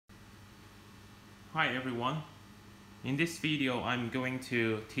Hi everyone. In this video I'm going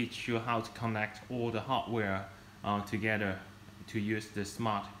to teach you how to connect all the hardware together to use the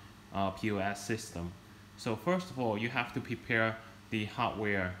smart POS system. So first of all, you have to prepare the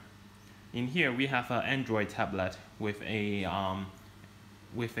hardware. In here we have an Android tablet with a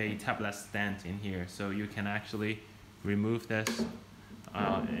tablet stand in here, so you can actually remove this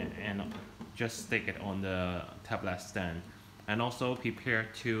and just stick it on the tablet stand. And also prepare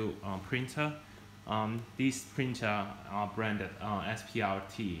two printer. These printers are branded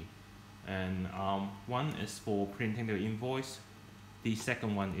SPRT, and one is for printing the invoice, the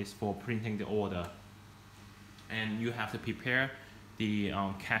second one is for printing the order. And you have to prepare the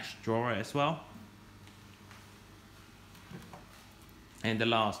cash drawer as well. And the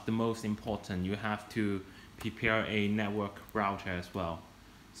most important, you have to prepare a network router as well.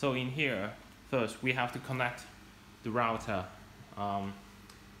 So in here, first we have to connect the router.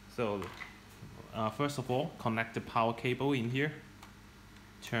 First of all, connect the power cable in here.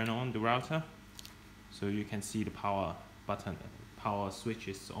 Turn on the router, so you can see the power button, power switch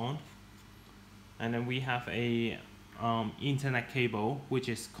is on. And then we have a internet cable which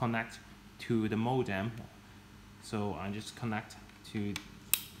is connect to the modem. So I just connect to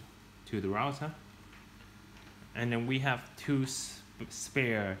the router. And then we have two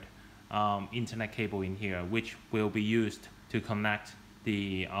spare internet cable in here, which will be used to connect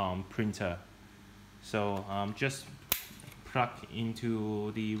the printer. So just plug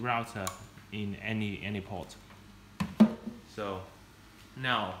into the router in any port. So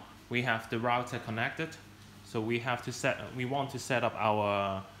now we have the router connected. So we want to set up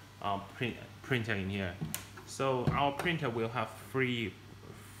our printer in here. So our printer will have three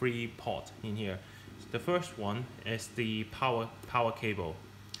ports in here. The first one is the power cable.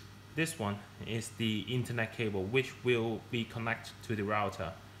 This one is the internet cable, which will be connected to the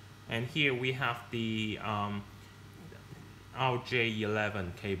router. And here we have the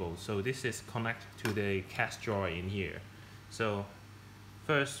RJ11 cable. So this is connected to the cash drawer in here. So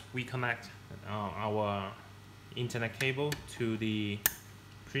first we connect our internet cable to the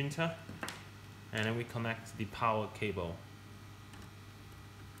printer, and then we connect the power cable.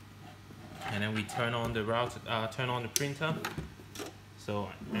 And then we turn on the router, turn on the printer. So,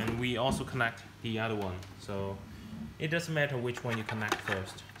 and we also connect the other one. So it doesn't matter which one you connect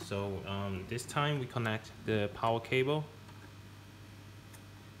first. So this time we connect the power cable.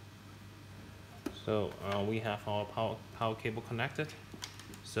 So we have our power cable connected.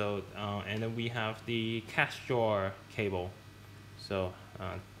 So and then we have the cash drawer cable. So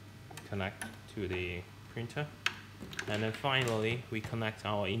connect to the printer. And then finally we connect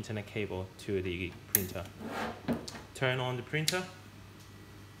our internet cable to the printer. Turn on the printer.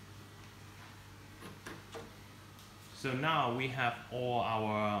 So now we have all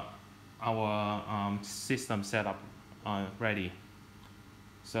our system set up ready.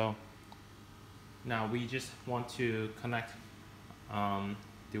 So now we just want to connect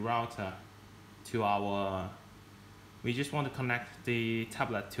the router to our. We just want to connect the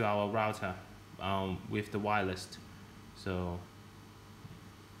tablet to our router with the wireless. So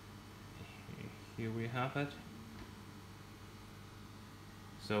here we have it.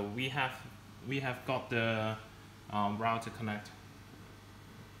 So we have got the router connect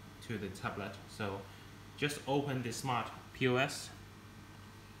to the tablet. So just open the smart POS.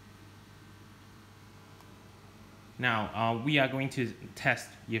 Now we are going to test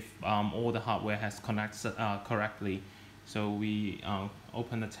if all the hardware has connected correctly. So we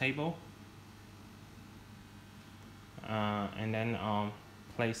open the table and then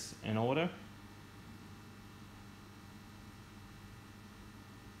place an order.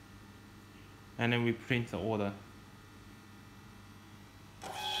 And then we print the order.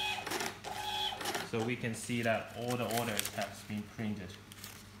 So we can see that all the orders have been printed.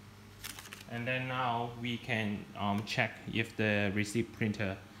 And then now we can check if the receipt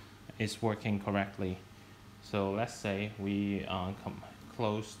printer is working correctly. So let's say we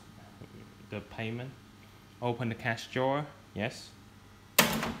close the payment, open the cash drawer, yes.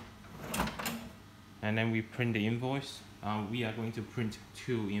 And then we print the invoice. We are going to print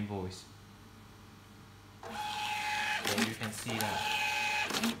two invoices. So you can see that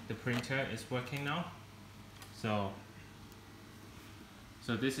the printer is working now. So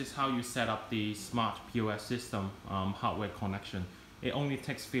this is how you set up the smart POS system hardware connection. It only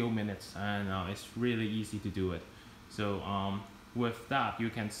takes few minutes, and it's really easy to do it. So with that you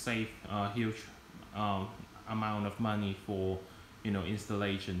can save a huge amount of money for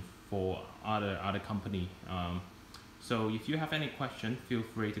installation for other company. So if you have any question, feel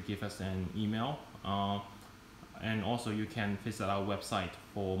free to give us an email. and also you can visit our website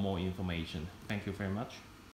for more information. Thank you very much.